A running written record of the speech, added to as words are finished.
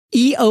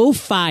EO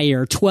Fire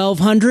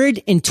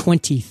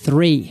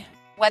 1223.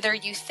 Whether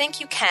you think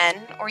you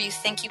can or you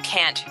think you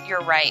can't,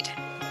 you're right.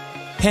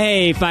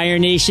 Hey, Fire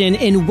Nation,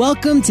 and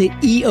welcome to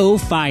EO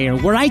Fire,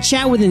 where I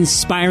chat with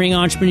inspiring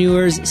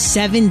entrepreneurs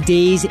 7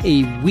 days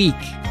a week.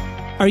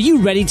 Are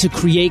you ready to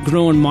create,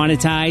 grow, and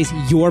monetize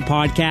your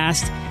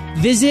podcast?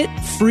 Visit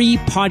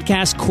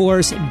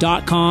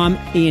freepodcastcourse.com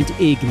and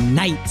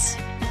ignite.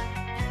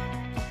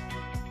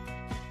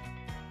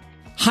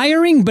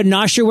 Hiring but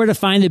not sure where to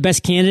find the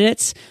best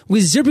candidates?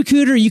 With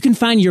ZipRecruiter, you can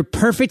find your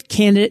perfect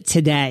candidate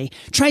today.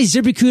 Try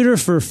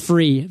ZipRecruiter for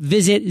free.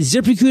 Visit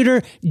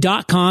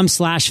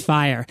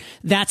ZipRecruiter.com/fire.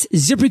 That's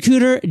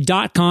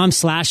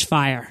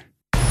ZipRecruiter.com/fire.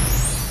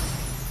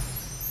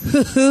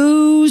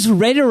 Who's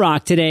ready to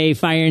rock today,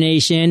 Fire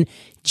Nation?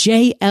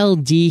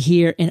 JLD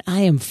here, and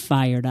I am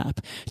fired up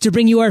to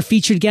bring you our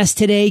featured guest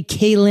today,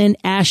 Cailen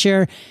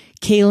Ascher.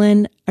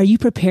 Cailen, are you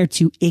prepared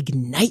to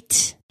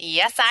ignite?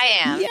 Yes, I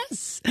am.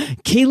 Yes.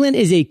 Cailen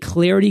is a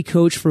clarity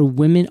coach for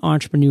women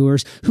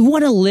entrepreneurs who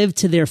want to live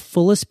to their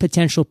fullest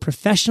potential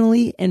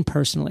professionally and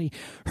personally.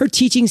 Her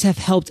teachings have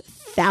helped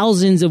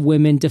thousands of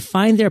women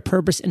define their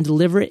purpose and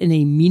deliver it in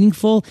a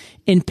meaningful,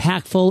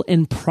 impactful,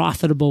 and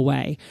profitable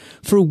way.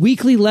 For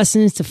weekly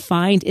lessons to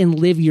find and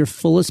live your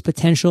fullest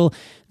potential,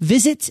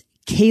 visit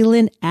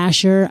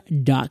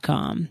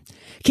CailenAscher.com.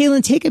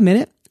 Cailen, take a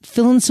minute,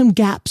 fill in some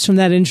gaps from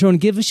that intro,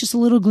 and give us just a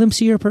little glimpse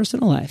of your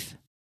personal life.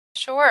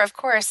 Sure, of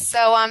course.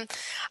 So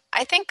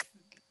I think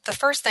the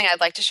first thing I'd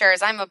like to share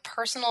is I'm a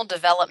personal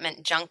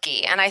development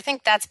junkie. And I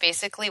think that's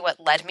basically what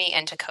led me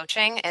into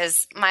coaching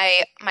is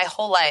my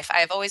whole life.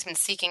 I've always been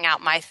seeking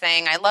out my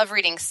thing. I love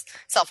reading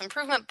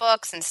self-improvement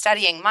books and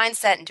studying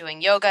mindset and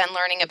doing yoga and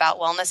learning about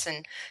wellness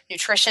and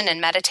nutrition and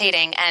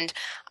meditating. And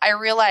I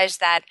realized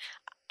that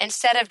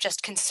instead of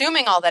just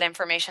consuming all that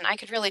information, I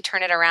could really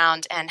turn it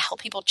around and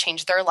help people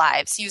change their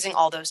lives using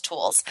all those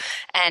tools.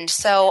 And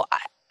so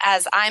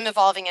as I'm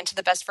evolving into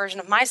the best version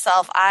of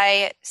myself,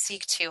 I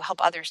seek to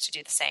help others to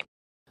do the same.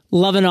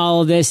 Loving all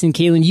of this. And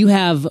Cailen, you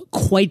have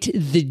quite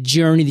the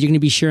journey that you're going to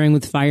be sharing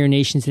with Fire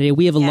Nation today.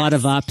 We have a lot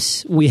of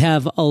ups. We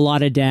have a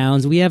lot of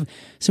downs. We have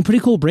some pretty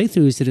cool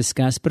breakthroughs to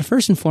discuss. But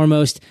first and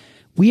foremost,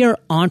 we are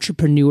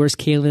entrepreneurs,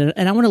 Cailen.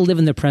 And I want to live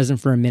in the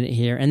present for a minute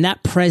here. And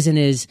that present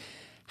is,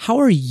 how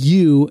are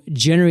you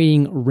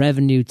generating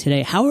revenue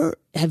today? How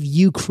have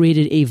you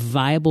created a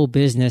viable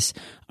business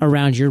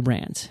around your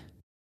brand?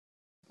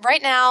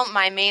 Right now,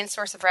 my main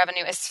source of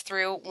revenue is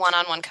through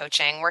one-on-one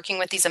coaching, working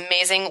with these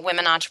amazing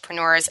women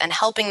entrepreneurs and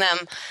helping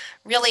them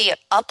really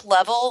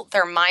up-level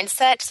their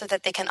mindset so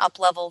that they can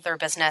up-level their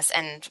business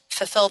and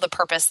fulfill the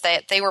purpose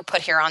that they were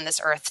put here on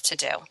this earth to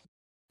do.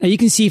 Now you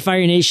can see,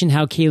 Fire Nation,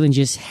 how Cailen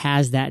just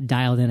has that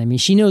dialed in. I mean,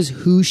 she knows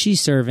who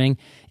she's serving.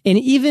 And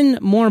even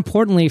more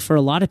importantly for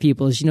a lot of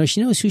people is,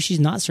 she knows who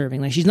she's not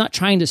serving. Like, she's not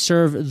trying to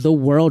serve the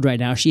world right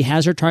now. She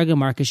has her target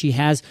market. She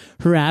has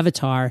her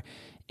avatar.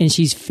 And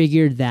she's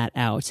figured that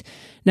out.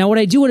 Now, what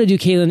I do want to do,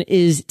 Cailen,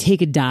 is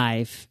take a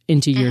dive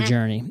into your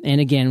journey. And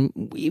again,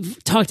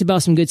 we've talked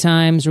about some good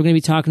times. We're going to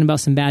be talking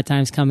about some bad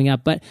times coming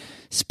up. But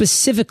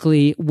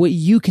specifically, what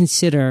you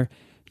consider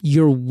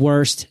your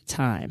worst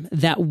time,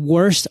 that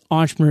worst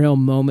entrepreneurial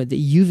moment that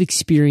you've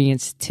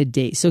experienced to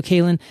date. So,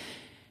 Cailen,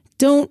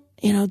 don't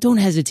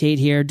hesitate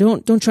here.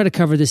 Don't try to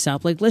cover this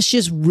up. Like, let's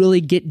just really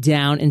get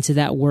down into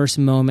that worst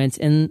moment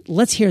and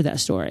let's hear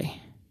that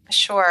story.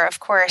 Sure, of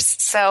course.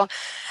 So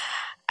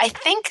I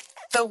think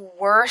the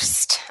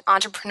worst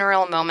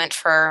entrepreneurial moment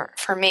for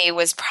me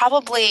was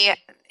probably,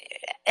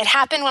 it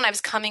happened when I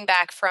was coming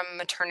back from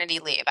maternity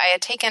leave. I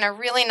had taken a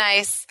really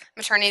nice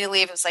maternity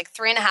leave. It was like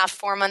 3.5,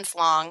 4 months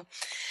long.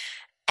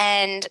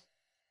 And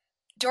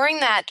during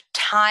that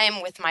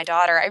time with my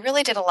daughter, I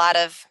really did a lot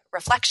of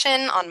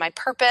reflection on my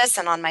purpose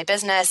and on my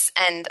business.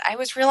 And I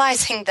was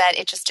realizing that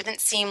it just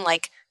didn't seem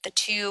like the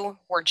two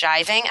were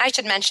jiving. I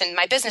should mention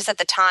my business at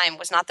the time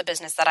was not the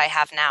business that I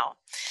have now.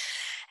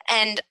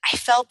 And I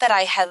felt that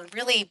I had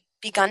really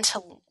begun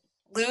to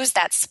lose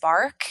that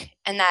spark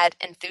and that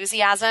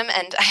enthusiasm.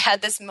 And I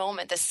had this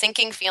moment, this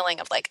sinking feeling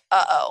of like,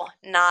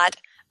 not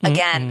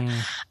again. Mm-hmm.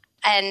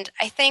 And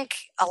I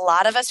think a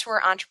lot of us who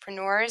are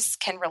entrepreneurs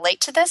can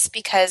relate to this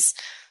because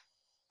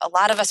a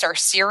lot of us are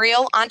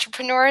serial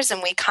entrepreneurs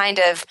and we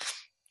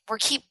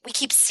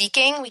keep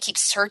seeking, we keep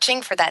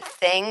searching for that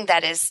thing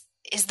that is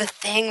the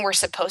thing we're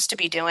supposed to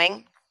be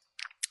doing.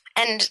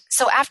 And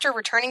so after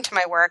returning to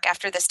my work,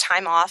 after this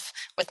time off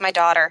with my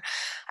daughter,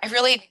 I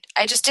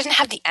just didn't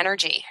have the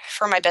energy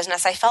for my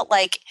business. I felt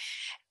like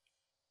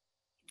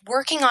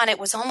working on it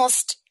was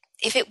almost,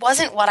 if it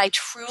wasn't what I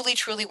truly,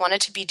 truly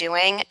wanted to be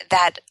doing,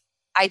 that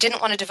I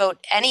didn't want to devote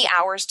any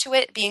hours to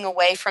it, being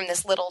away from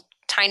this little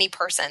tiny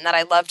person that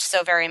I loved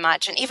so very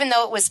much. And even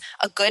though it was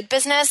a good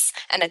business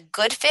and a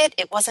good fit,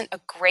 it wasn't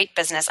a great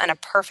business and a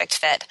perfect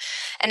fit.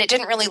 And it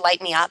didn't really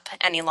light me up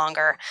any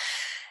longer.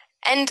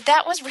 And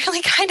that was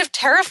really kind of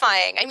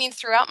terrifying. I mean,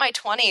 throughout my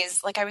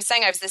 20s, like I was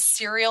saying, I was this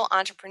serial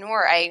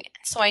entrepreneur.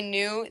 So I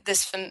knew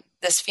this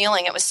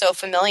feeling. It was so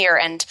familiar.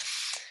 And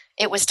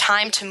it was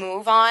time to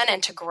move on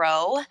and to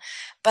grow,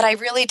 but I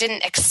really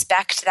didn't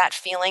expect that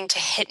feeling to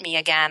hit me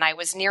again. I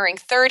was nearing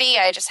 30.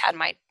 I just had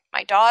my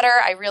daughter.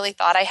 I really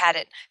thought I had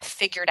it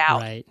figured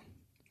out. Right.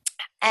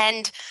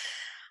 And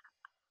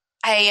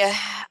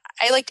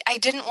I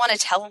didn't want to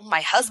tell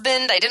my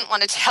husband. I didn't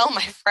want to tell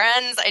my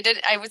friends.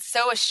 I was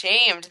so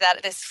ashamed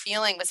that this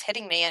feeling was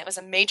hitting me, and it was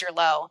a major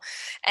low.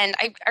 And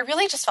I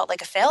really just felt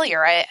like a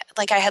failure. I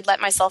had let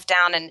myself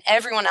down, and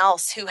everyone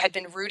else who had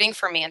been rooting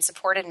for me and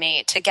supported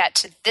me to get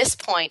to this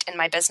point in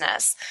my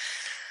business.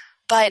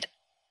 But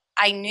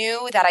I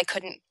knew that I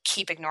couldn't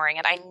keep ignoring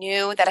it. I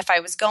knew that if I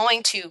was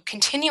going to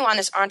continue on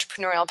this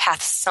entrepreneurial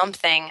path,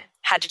 something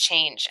had to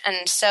change.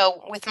 And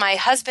so with my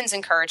husband's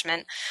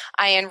encouragement,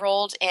 I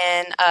enrolled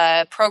in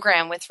a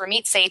program with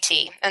Ramit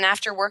Sethi. And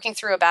after working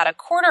through about a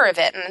quarter of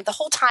it, and the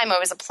whole time I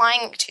was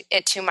applying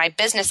it to my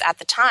business at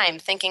the time,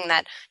 thinking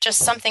that just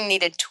something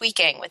needed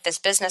tweaking with this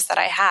business that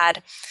I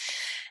had.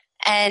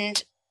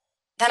 And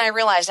then I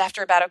realized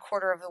after about a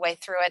quarter of the way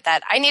through it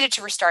that I needed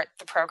to restart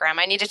the program.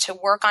 I needed to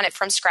work on it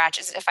from scratch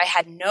as if I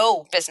had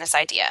no business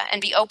idea and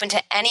be open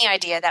to any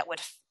idea that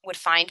would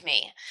find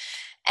me.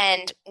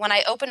 And when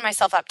I opened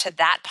myself up to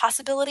that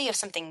possibility of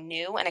something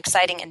new and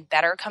exciting and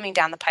better coming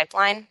down the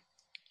pipeline,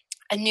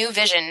 a new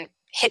vision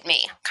hit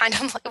me.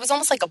 It was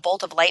almost like a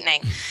bolt of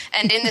lightning.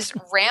 And in this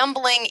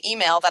rambling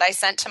email that I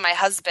sent to my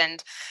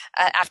husband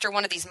after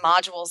one of these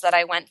modules that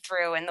I went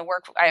through in the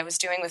work I was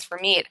doing with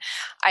Ramit,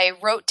 I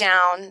wrote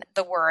down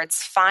the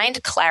words,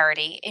 "Find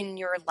clarity in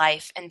your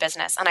life and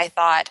business." And I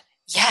thought,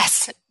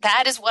 yes,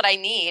 that is what I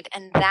need.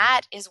 And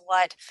that is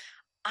what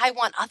I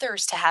want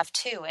others to have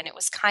too. And it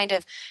was kind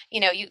of,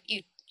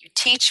 you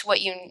teach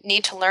what you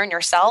need to learn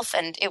yourself.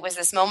 And it was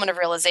this moment of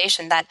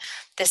realization that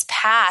this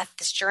path,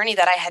 this journey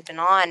that I had been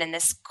on, and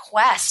this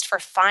quest for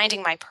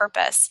finding my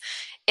purpose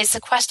is a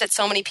quest that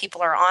so many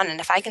people are on. And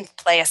if I can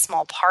play a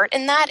small part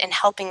in that and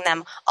helping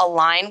them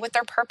align with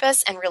their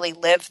purpose and really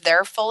live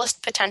their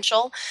fullest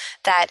potential,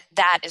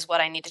 that is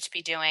what I needed to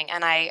be doing.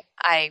 And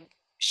I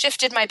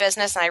shifted my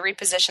business and I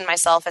repositioned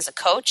myself as a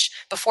coach.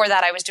 Before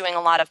that, I was doing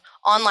a lot of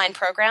online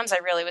programs. I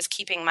really was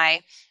keeping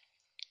my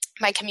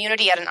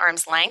community at an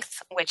arm's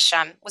length, which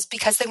was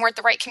because they weren't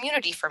the right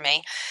community for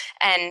me.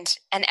 And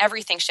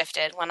everything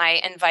shifted when I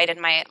invited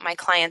my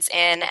clients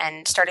in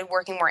and started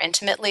working more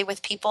intimately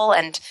with people.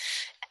 And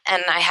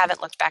I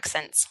haven't looked back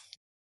since.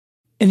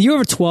 In the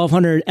over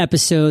 1,200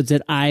 episodes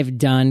that I've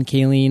done,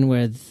 Cailen,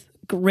 with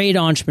great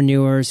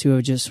entrepreneurs who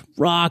have just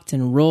rocked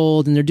and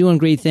rolled and they're doing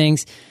great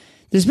things,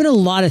 there's been a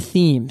lot of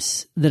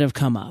themes that have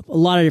come up, a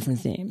lot of different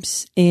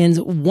themes.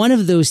 And one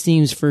of those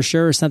themes for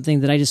sure is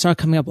something that I just saw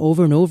coming up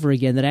over and over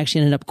again that I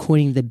actually ended up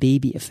coining the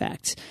baby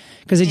effect.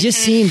 Because it just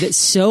seemed that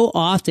so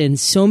often,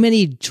 so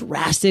many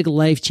drastic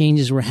life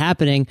changes were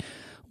happening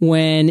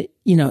when,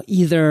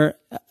 either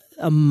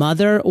a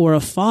mother or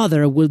a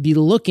father would be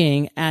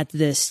looking at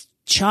this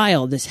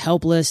child, this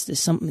helpless,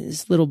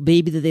 this little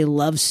baby that they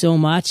love so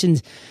much.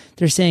 And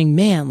they're saying,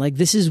 man,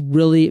 this is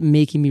really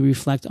making me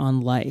reflect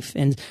on life.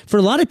 And for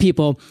a lot of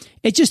people,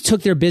 it just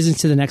took their business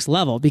to the next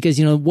level because,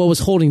 what was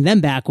holding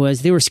them back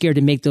was they were scared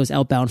to make those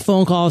outbound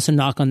phone calls and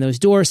knock on those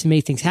doors to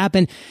make things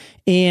happen.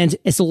 And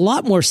it's a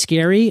lot more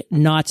scary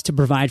not to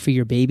provide for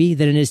your baby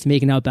than it is to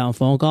make an outbound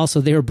phone call.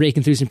 So they were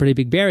breaking through some pretty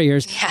big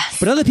barriers. Yes.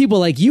 But other people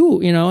like you,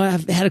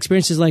 have had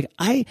experiences like,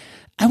 I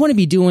want to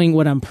be doing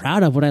what I'm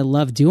proud of, what I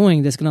love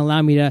doing that's going to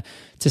allow me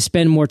to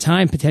spend more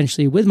time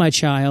potentially with my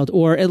child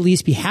or at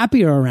least be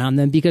happier around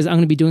them because I'm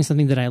going to be doing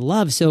something that I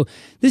love. So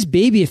this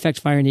baby effect,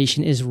 Fire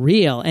Nation, is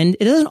real. And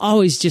it doesn't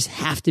always just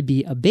have to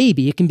be a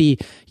baby. It can be,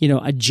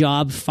 a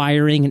job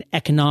firing, an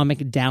economic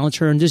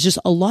downturn. There's just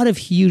a lot of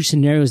huge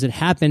scenarios that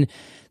happen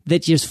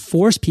that just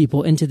force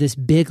people into this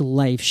big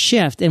life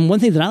shift. And one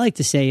thing that I like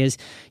to say is,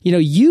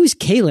 use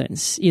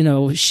Cailen's,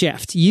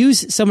 shift,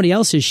 use somebody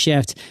else's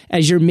shift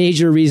as your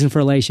major reason for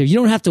a life shift. You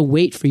don't have to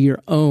wait for your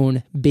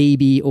own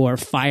baby or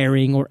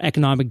firing or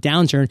economic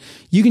downturn.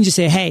 You can just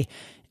say, hey,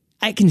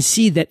 I can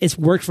see that it's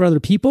worked for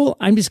other people.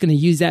 I'm just going to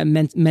use that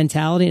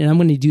mentality and I'm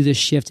going to do this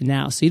shift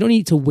now. So you don't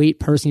need to wait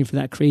personally for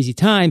that crazy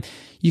time.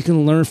 You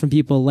can learn from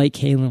people like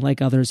Cailen,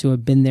 like others who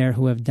have been there,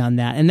 who have done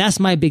that. And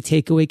that's my big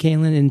takeaway,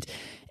 Cailen.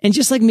 And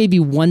just maybe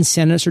one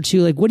sentence or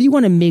two, what do you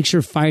want to make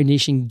sure Fire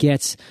Nation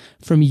gets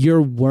from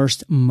your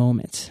worst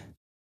moment?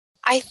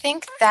 I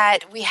think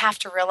that we have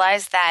to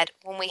realize that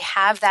when we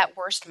have that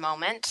worst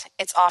moment,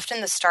 it's often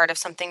the start of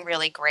something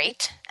really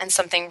great and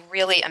something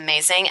really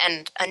amazing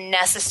and a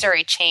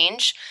necessary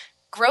change.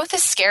 Growth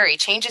is scary.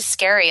 Change is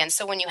scary. And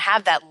so when you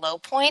have that low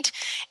point,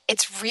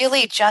 it's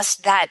really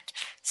just that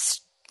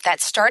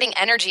starting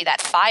energy,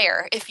 that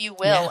fire, if you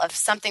will, of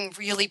something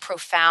really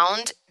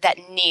profound that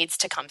needs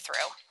to come through.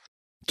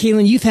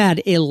 Cailen, you've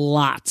had a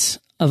lot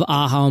of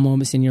aha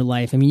moments in your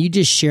life. I mean, you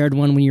just shared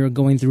one when you were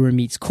going through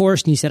Ramit's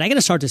course and you said, I got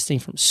to start this thing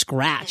from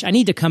scratch. I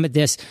need to come at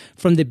this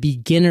from the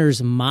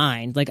beginner's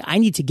mind. I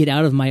need to get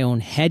out of my own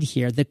head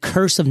here. The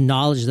curse of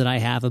knowledge that I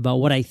have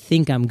about what I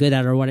think I'm good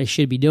at or what I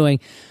should be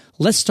doing.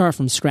 Let's start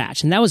from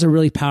scratch. And that was a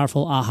really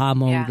powerful aha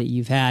moment that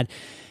you've had.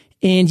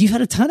 And you've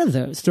had a ton of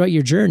those throughout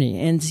your journey.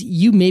 And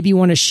you maybe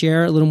want to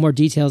share a little more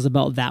details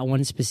about that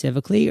one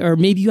specifically, or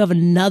maybe you have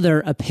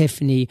another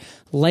epiphany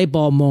light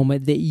bulb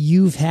moment that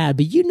you've had,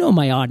 but you know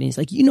my audience,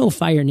 like you know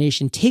Fire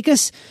Nation. Take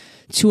us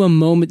to a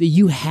moment that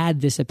you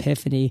had this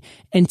epiphany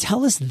and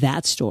tell us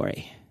that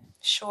story.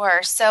 Sure.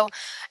 So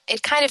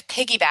it kind of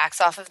piggybacks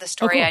off of the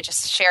story I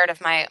just shared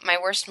of my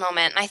worst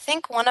moment. And I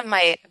think one of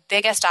my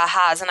biggest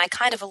ahas, and I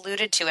kind of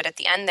alluded to it at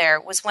the end there,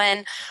 was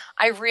when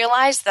I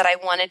realized that I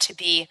wanted to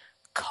be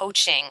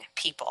coaching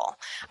people.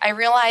 I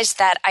realized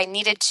that I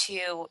needed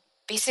to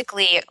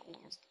basically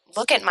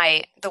look at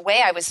the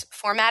way I was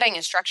formatting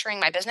and structuring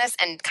my business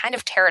and kind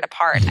of tear it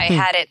apart.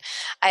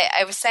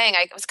 I was saying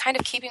I was kind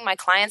of keeping my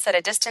clients at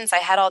a distance. I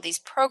had all these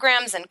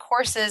programs and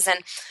courses, and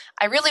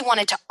I really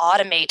wanted to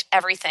automate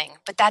everything.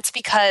 But that's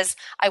because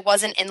I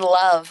wasn't in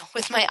love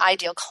with my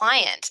ideal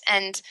client.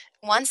 And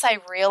once I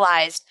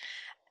realized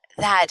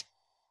that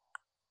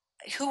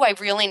who I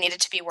really needed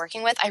to be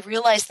working with, I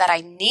realized that I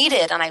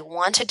needed and I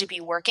wanted to be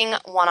working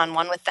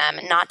one-on-one with them,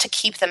 not to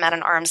keep them at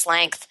an arm's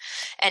length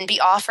and be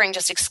offering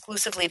just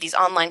exclusively these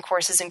online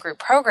courses and group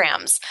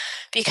programs,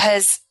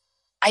 because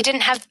I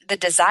didn't have the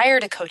desire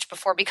to coach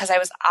before, because I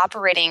wasn't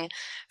operating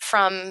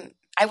from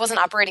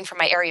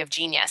my area of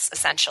genius,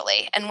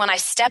 essentially. And when I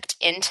stepped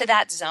into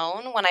that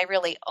zone, when I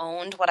really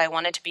owned what I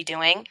wanted to be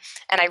doing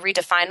and I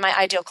redefined my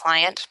ideal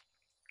client,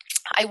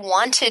 I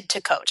wanted to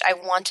coach. I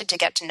wanted to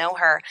get to know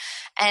her.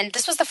 And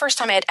this was the first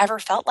time I had ever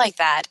felt like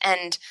that.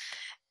 And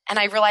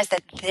I realized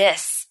that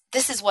this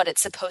is what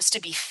it's supposed to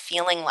be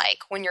feeling like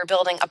when you're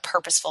building a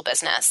purposeful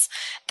business.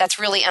 That's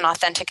really an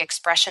authentic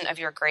expression of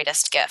your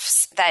greatest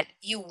gifts, that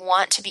you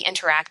want to be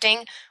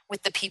interacting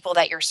with the people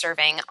that you're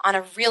serving on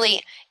a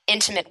really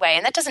intimate way.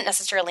 And that doesn't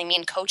necessarily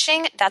mean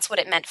coaching. That's what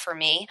it meant for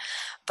me.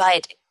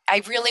 But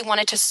I really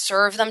wanted to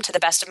serve them to the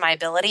best of my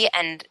ability,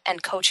 and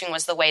coaching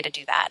was the way to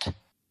do that.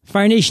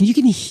 Fire Nation, you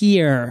can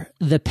hear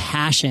the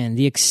passion,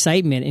 the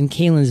excitement in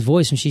Cailen's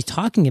voice when she's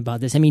talking about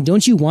this. I mean,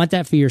 don't you want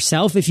that for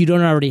yourself if you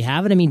don't already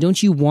have it? I mean,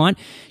 don't you want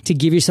to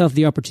give yourself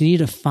the opportunity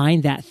to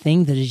find that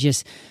thing that is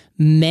just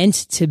meant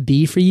to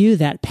be for you,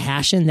 that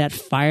passion, that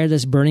fire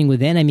that's burning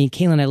within? I mean,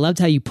 Cailen, I loved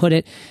how you put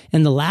it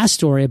in the last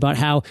story about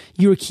how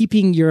you were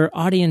keeping your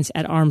audience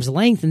at arm's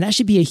length, and that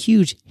should be a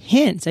huge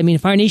hint. I mean,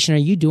 Fire Nation, are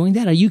you doing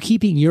that? Are you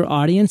keeping your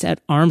audience at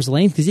arm's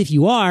length? Because if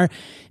you are,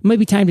 it might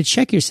be time to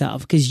check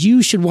yourself, because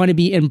you should want to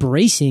be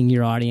embracing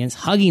your audience,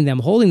 hugging them,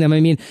 holding them. I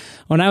mean,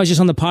 when I was just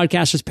on the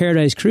Podcasters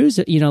Paradise Cruise,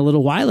 a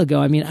little while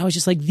ago, I mean, I was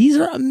just like, these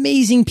are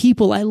amazing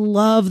people. I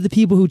love the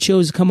people who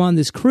chose to come on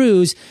this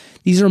cruise.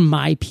 These are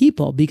my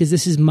people, because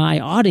this is my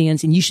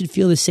audience, and you should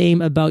feel the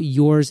same about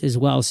yours as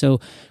well. So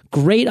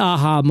great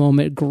aha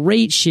moment,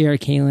 great share,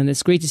 Cailen.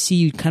 It's great to see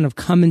you kind of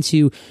come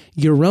into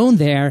your own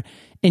there.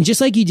 And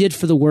just like you did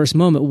for the worst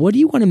moment, what do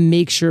you want to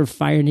make sure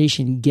Fire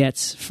Nation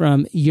gets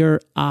from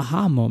your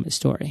aha moment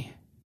story?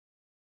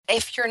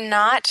 If you're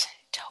not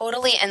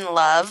totally in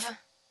love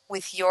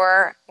with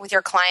your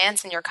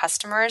clients and your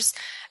customers,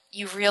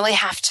 you really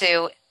have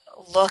to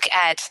look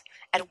at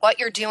what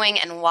you're doing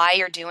and why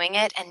you're doing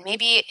it. And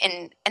maybe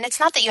and it's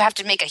not that you have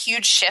to make a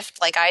huge shift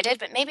like I did,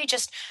 but maybe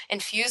just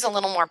infuse a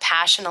little more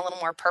passion, a little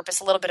more purpose,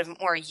 a little bit of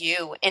more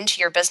you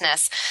into your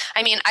business.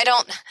 I mean,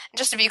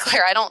 just to be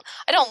clear, I don't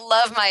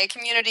love my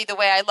community the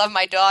way I love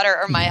my daughter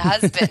or my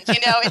husband.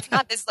 It's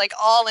not this like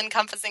all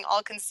encompassing,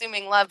 all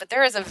consuming love, but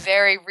there is a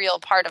very real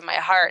part of my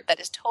heart that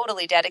is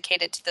totally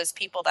dedicated to those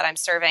people that I'm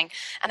serving.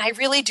 And I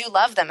really do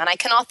love them. And I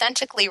can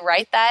authentically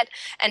write that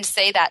and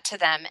say that to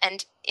them.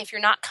 And if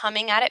you're not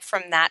coming at it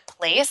from that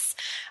place,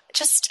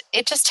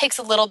 it just takes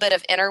a little bit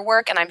of inner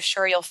work, and I'm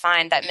sure you'll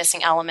find that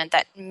missing element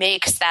that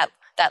makes that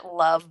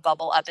love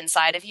bubble up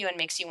inside of you and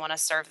makes you want to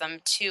serve them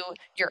to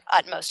your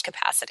utmost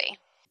capacity.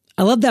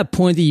 I love that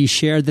point that you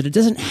shared, that it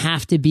doesn't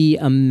have to be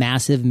a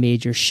massive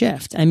major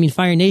shift. I mean,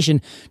 Fire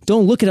Nation,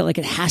 don't look at it like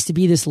it has to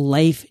be this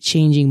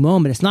life-changing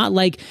moment. It's not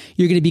like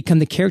you're going to become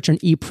the character in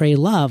Eat, Pray,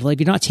 Love.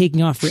 Like, you're not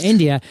taking off for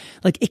India.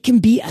 Like, it can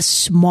be a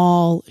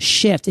small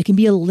shift. It can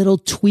be a little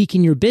tweak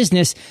in your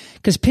business.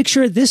 Because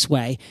picture it this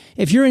way.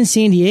 If you're in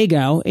San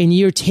Diego and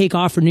you take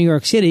off for New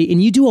York City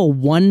and you do a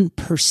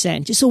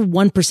 1%, just a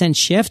 1%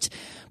 shift,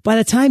 by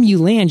the time you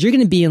land, you're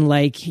going to be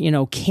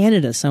in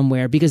Canada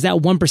somewhere, because that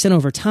 1%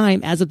 over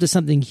time adds up to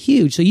something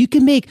huge. So you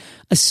can make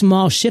a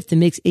small shift that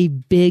makes a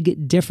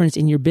big difference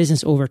in your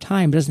business over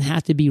time. It doesn't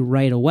have to be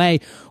right away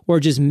or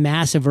just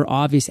massive or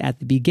obvious at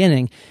the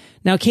beginning.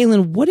 Now,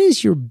 Cailen, what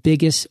is your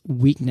biggest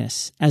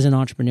weakness as an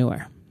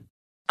entrepreneur?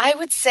 I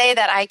would say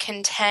that I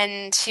can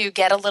tend to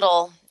get a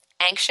little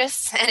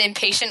anxious and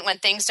impatient when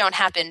things don't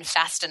happen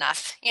fast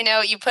enough.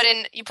 You put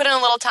in a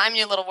little time,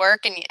 a little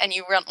work, and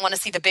you want to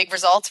see the big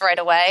results right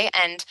away.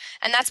 And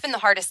that's been the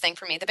hardest thing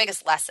for me. The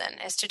biggest lesson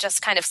is to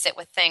just kind of sit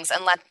with things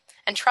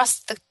and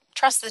trust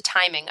the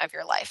timing of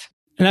your life.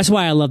 And that's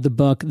why I love the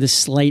book, The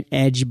Slight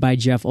Edge by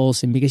Jeff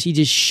Olson, because he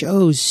just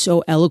shows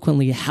so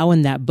eloquently how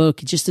in that book,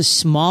 just the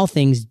small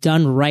things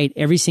done right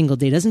every single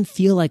day doesn't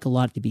feel like a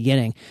lot at the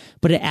beginning,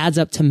 but it adds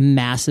up to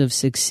massive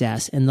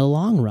success in the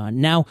long run.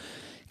 Now,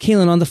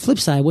 Cailen, on the flip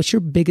side, what's your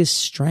biggest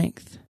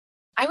strength?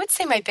 I would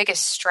say my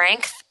biggest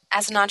strength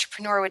as an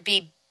entrepreneur would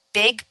be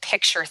big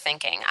picture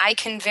thinking. I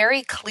can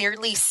very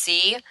clearly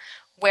see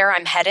where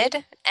I'm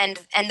headed and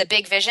the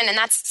big vision. And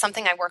that's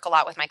something I work a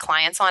lot with my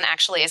clients on,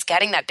 actually, is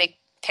getting that big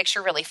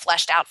picture really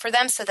fleshed out for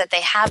them so that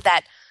they have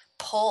that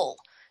pull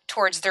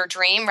towards their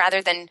dream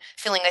rather than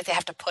feeling like they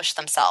have to push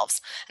themselves.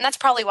 And that's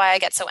probably why I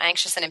get so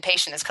anxious and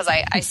impatient, is because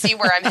I see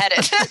where I'm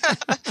headed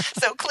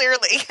so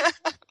clearly.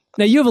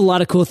 Now, you have a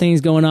lot of cool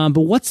things going on,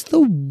 but what's the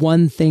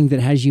one thing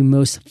that has you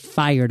most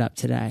fired up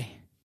today?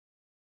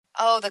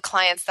 Oh, the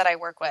clients that I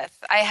work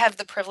with. I have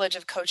the privilege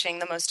of coaching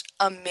the most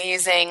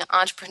amazing,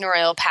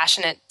 entrepreneurial,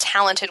 passionate,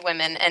 talented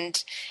women.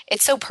 And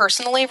it's so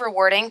personally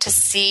rewarding to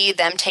see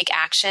them take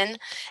action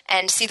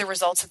and see the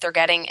results that they're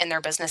getting in their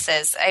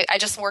businesses. I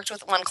just worked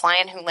with one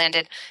client who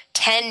landed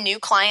 10 new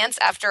clients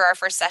after our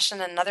first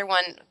session. Another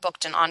one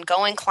booked an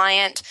ongoing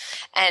client.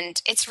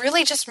 And it's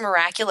really just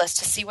miraculous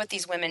to see what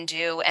these women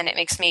do. And it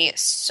makes me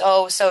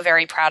so, so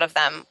very proud of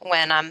them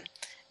when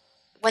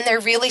they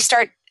really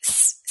start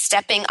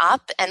stepping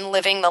up and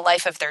living the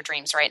life of their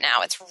dreams right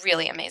now. It's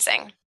really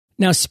amazing.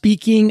 Now,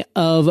 speaking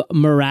of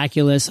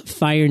miraculous,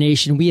 Fire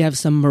Nation, we have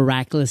some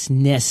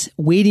miraculousness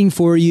waiting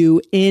for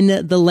you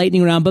in the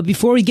lightning round. But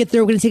before we get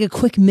there, we're going to take a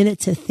quick minute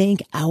to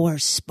thank our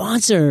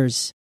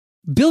sponsors.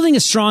 Building a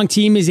strong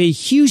team is a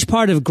huge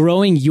part of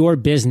growing your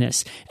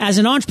business. As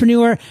an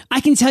entrepreneur, I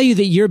can tell you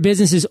that your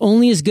business is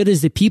only as good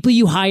as the people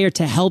you hire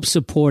to help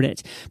support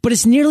it. But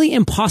it's nearly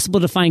impossible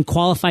to find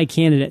qualified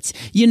candidates.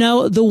 You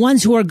know, the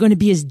ones who are going to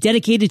be as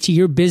dedicated to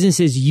your business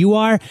as you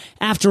are.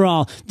 After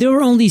all, there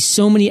are only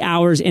so many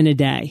hours in a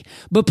day.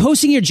 But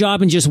posting your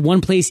job in just one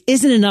place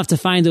isn't enough to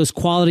find those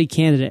quality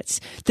candidates.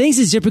 Thanks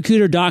to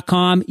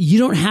ZipRecruiter.com, you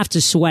don't have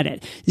to sweat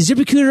it.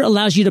 ZipRecruiter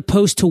allows you to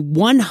post to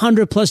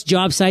 100 plus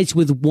job sites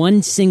with one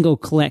single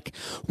click.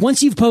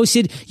 Once you've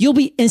posted, you'll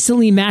be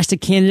instantly matched to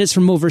candidates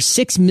from over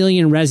 6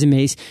 million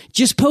resumes.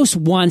 Just post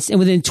once, and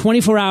within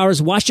 24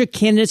 hours, watch your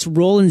candidates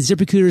roll in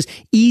ZipRecruiter's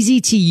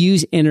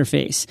easy-to-use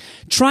interface.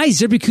 Try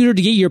ZipRecruiter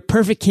to get your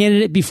perfect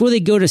candidate before they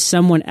go to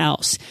someone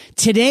else.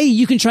 Today,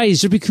 you can try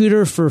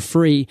ZipRecruiter for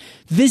free.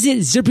 Visit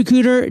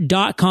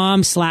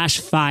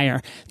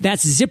ZipRecruiter.com/fire.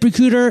 That's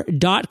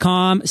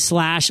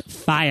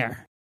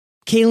ZipRecruiter.com/fire.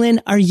 Cailen,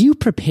 are you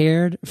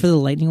prepared for the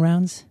lightning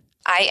rounds?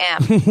 I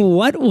am.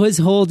 What was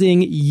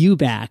holding you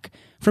back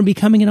from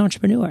becoming an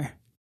entrepreneur?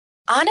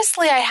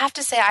 Honestly, I have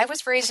to say I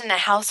was raised in a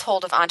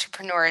household of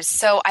entrepreneurs,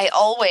 so I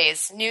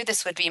always knew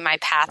this would be my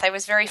path. I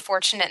was very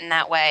fortunate in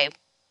that way.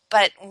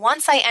 But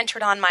once I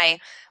entered on my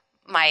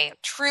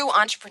true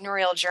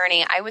entrepreneurial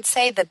journey, I would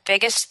say the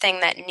biggest thing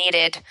that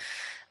needed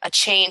a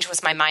change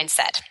was my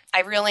mindset.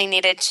 I really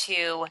needed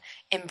to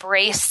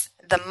embrace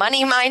the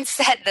money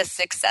mindset, the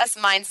success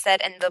mindset,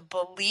 and the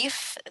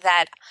belief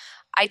that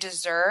I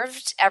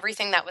deserved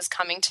everything that was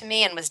coming to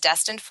me and was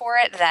destined for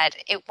it, that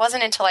it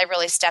wasn't until I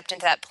really stepped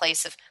into that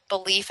place of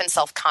belief and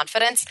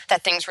self-confidence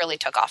that things really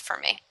took off for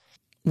me.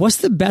 What's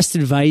the best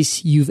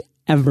advice you've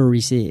ever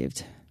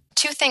received?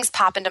 Two things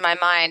pop into my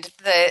mind.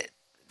 The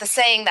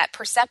saying that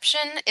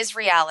perception is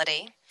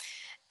reality,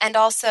 and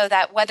also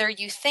that whether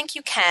you think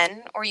you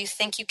can or you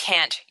think you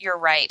can't, you're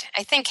right.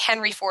 I think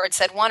Henry Ford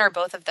said one or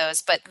both of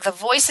those, but the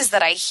voices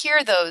that I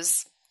hear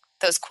those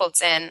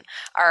quotes in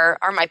are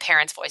my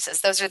parents' voices.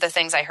 Those are the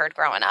things I heard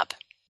growing up.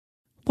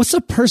 What's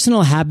a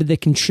personal habit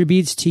that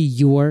contributes to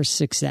your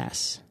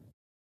success?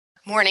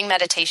 Morning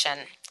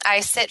meditation. I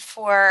sit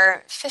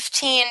for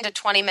 15 to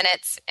 20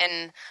 minutes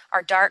in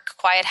our dark,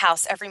 quiet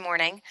house every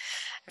morning.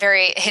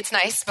 It's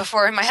nice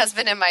before my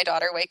husband and my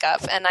daughter wake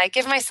up. And I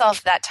give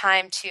myself that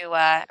time to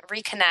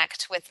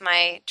reconnect with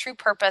my true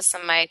purpose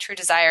and my true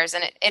desires.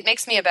 And it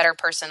makes me a better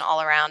person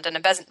all around and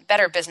a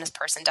better business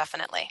person,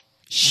 definitely.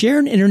 Share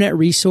an internet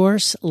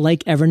resource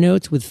like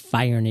Evernote with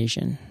Fire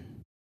Nation.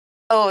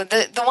 Oh,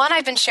 the one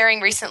I've been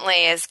sharing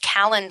recently is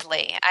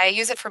Calendly. I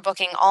use it for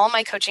booking all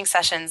my coaching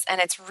sessions,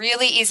 and it's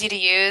really easy to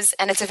use,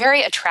 and it's a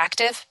very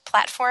attractive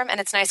platform, and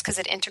it's nice because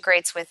it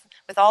integrates with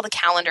all the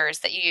calendars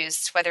that you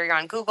use, whether you're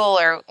on Google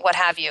or what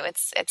have you.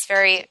 It's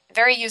very,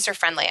 very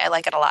user-friendly. I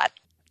like it a lot.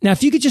 Now,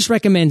 if you could just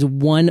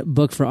recommend one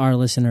book for our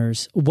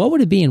listeners, what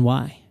would it be and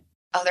why?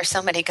 Oh, there's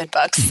so many good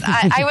books.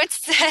 I would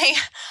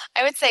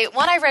say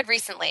one I read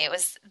recently. It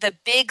was The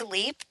Big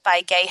Leap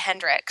by Gay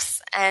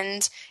Hendricks,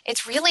 and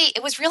it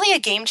was really a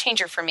game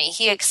changer for me.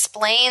 He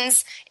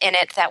explains in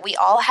it that we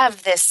all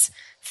have this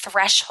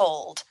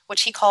threshold,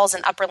 which he calls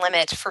an upper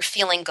limit for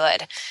feeling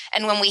good,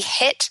 and when we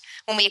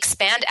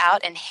expand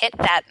out and hit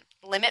that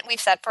limit we've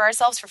set for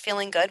ourselves for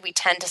feeling good, we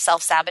tend to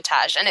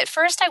self-sabotage. And at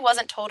first I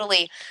wasn't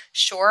totally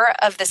sure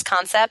of this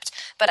concept,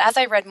 but as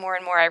I read more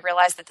and more, I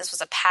realized that this was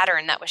a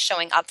pattern that was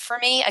showing up for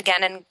me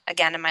again and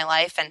again in my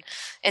life and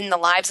in the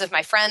lives of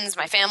my friends,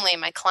 my family,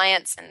 and my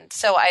clients. And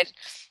so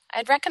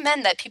I'd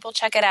recommend that people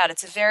check it out.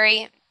 It's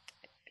very,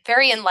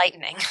 very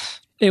enlightening.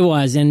 It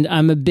was, and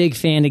I'm a big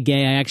fan of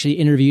Gay. I actually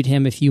interviewed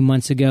him a few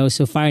months ago.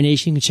 So Fire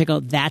Nation, you can check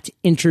out that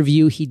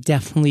interview. He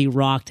definitely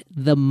rocked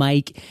the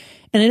mic.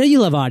 And I know you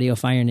love audio,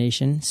 Fire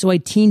Nation, so I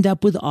teamed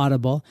up with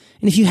Audible.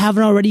 And if you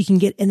haven't already, you can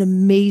get an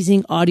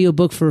amazing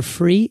audiobook for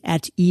free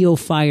at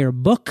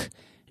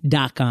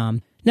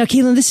eofirebook.com. Now,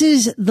 Cailen, this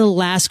is the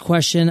last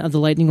question of the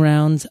lightning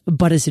round,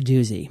 but it's a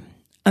doozy.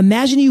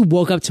 Imagine you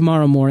woke up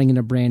tomorrow morning in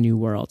a brand new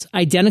world,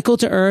 identical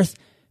to Earth,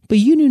 but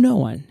you knew no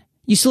one.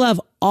 You still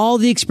have all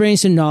the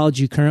experience and knowledge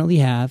you currently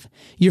have.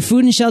 Your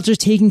food and shelter is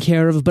taken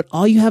care of, but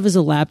all you have is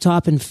a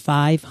laptop and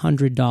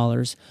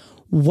 $500.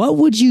 What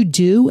would you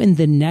do in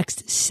the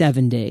next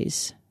 7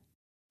 days?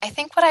 I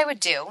think what I would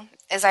do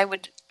is I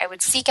would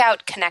seek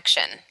out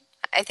connection.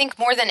 I think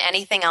more than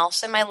anything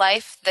else in my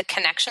life, the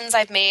connections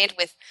I've made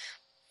with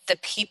the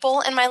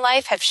people in my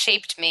life have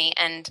shaped me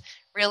and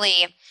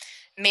really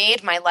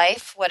made my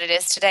life what it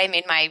is today,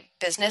 made my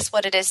business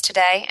what it is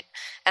today.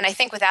 And I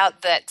think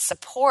without the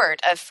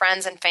support of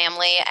friends and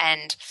family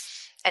and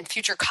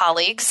future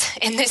colleagues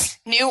in this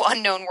new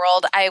unknown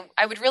world, I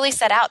would really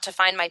set out to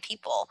find my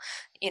people,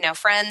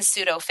 friends,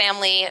 pseudo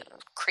family,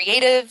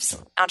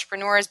 creatives,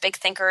 entrepreneurs, big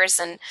thinkers,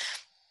 and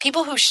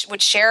people who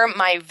would share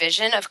my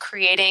vision of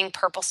creating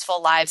purposeful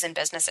lives and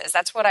businesses.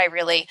 That's what I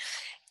really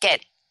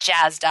get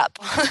jazzed up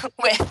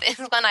with, is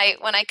when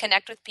I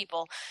connect with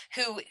people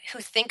who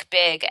think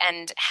big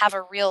and have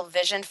a real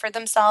vision for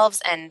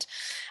themselves. And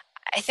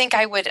I think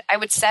I would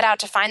set out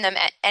to find them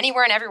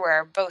anywhere and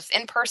everywhere, both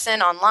in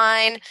person,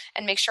 online,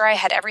 and make sure I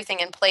had everything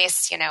in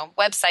place,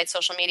 website,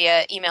 social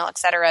media, email,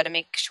 etc., to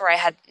make sure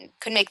I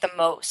could make the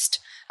most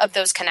of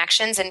those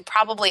connections. And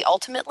probably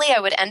ultimately I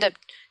would end up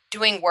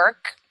doing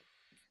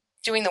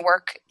the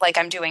work like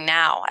I'm doing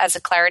now as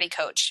a clarity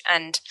coach.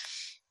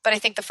 But I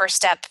think the first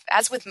step,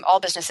 as with all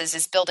businesses,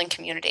 is building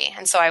community.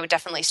 And so I would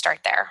definitely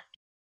start there.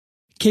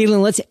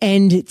 Cailen, let's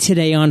end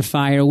today on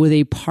fire with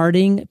a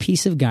parting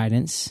piece of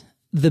guidance.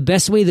 The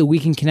best way that we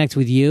can connect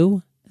with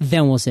you,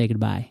 then we'll say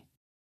goodbye.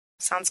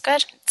 Sounds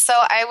good. So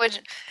I would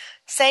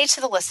say to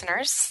the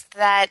listeners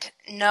that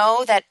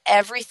know that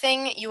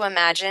everything you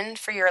imagine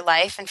for your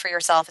life and for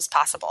yourself is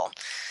possible.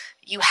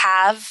 You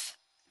have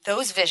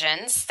those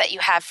visions that you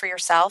have for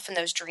yourself and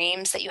those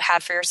dreams that you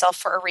have for yourself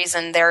for a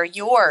reason. They're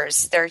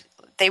yours.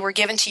 They were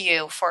given to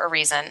you for a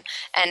reason,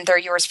 and they're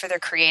yours for their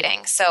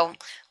creating. So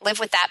live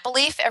with that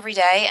belief every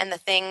day, and the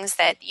things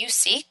that you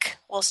seek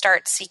will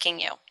start seeking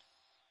you.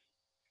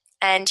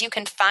 And you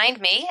can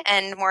find me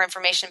and more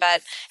information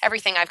about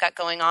everything I've got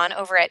going on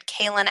over at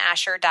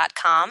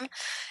CailenAscher.com.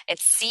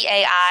 It's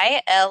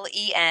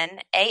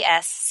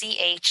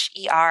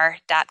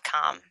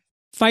CailenAscher.com.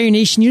 Fire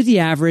Nation, you're the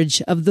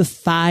average of the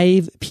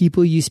 5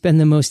 people you spend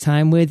the most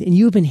time with, and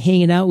you have been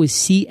hanging out with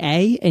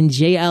CA and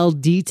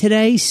JLD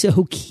today,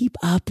 so keep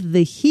up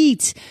the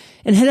heat.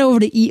 And head over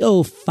to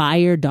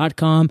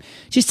eofire.com.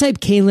 Just type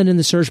Cailen in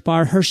the search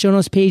bar. Her show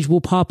notes page will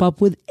pop up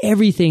with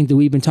everything that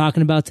we've been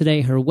talking about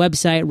today. Her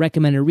website,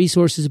 recommended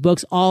resources,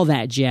 books, all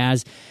that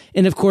jazz.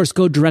 And of course,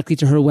 go directly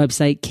to her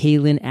website,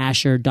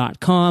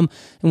 CailenAscher.com,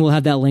 and we'll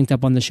have that linked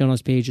up on the show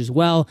notes page as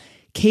well.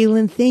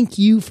 Cailen, thank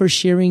you for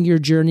sharing your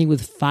journey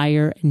with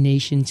Fire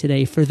Nation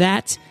today. For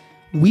that,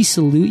 we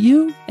salute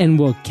you, and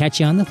we'll catch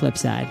you on the flip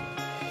side.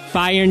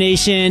 Fire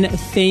Nation,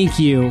 thank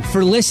you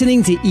for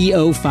listening to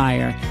EO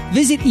Fire.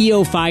 Visit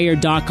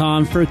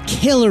eofire.com for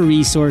killer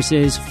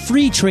resources,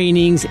 free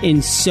trainings,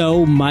 and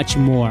so much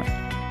more.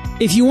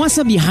 If you want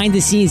some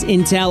behind-the-scenes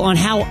intel on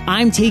how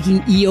I'm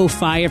taking EO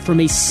Fire from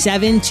a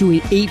 7 to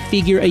an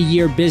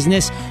 8-figure-a-year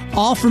business,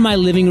 all from my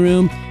living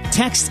room,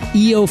 text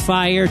EO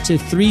Fire to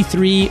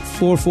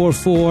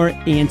 33444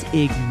 and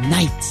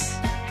ignite.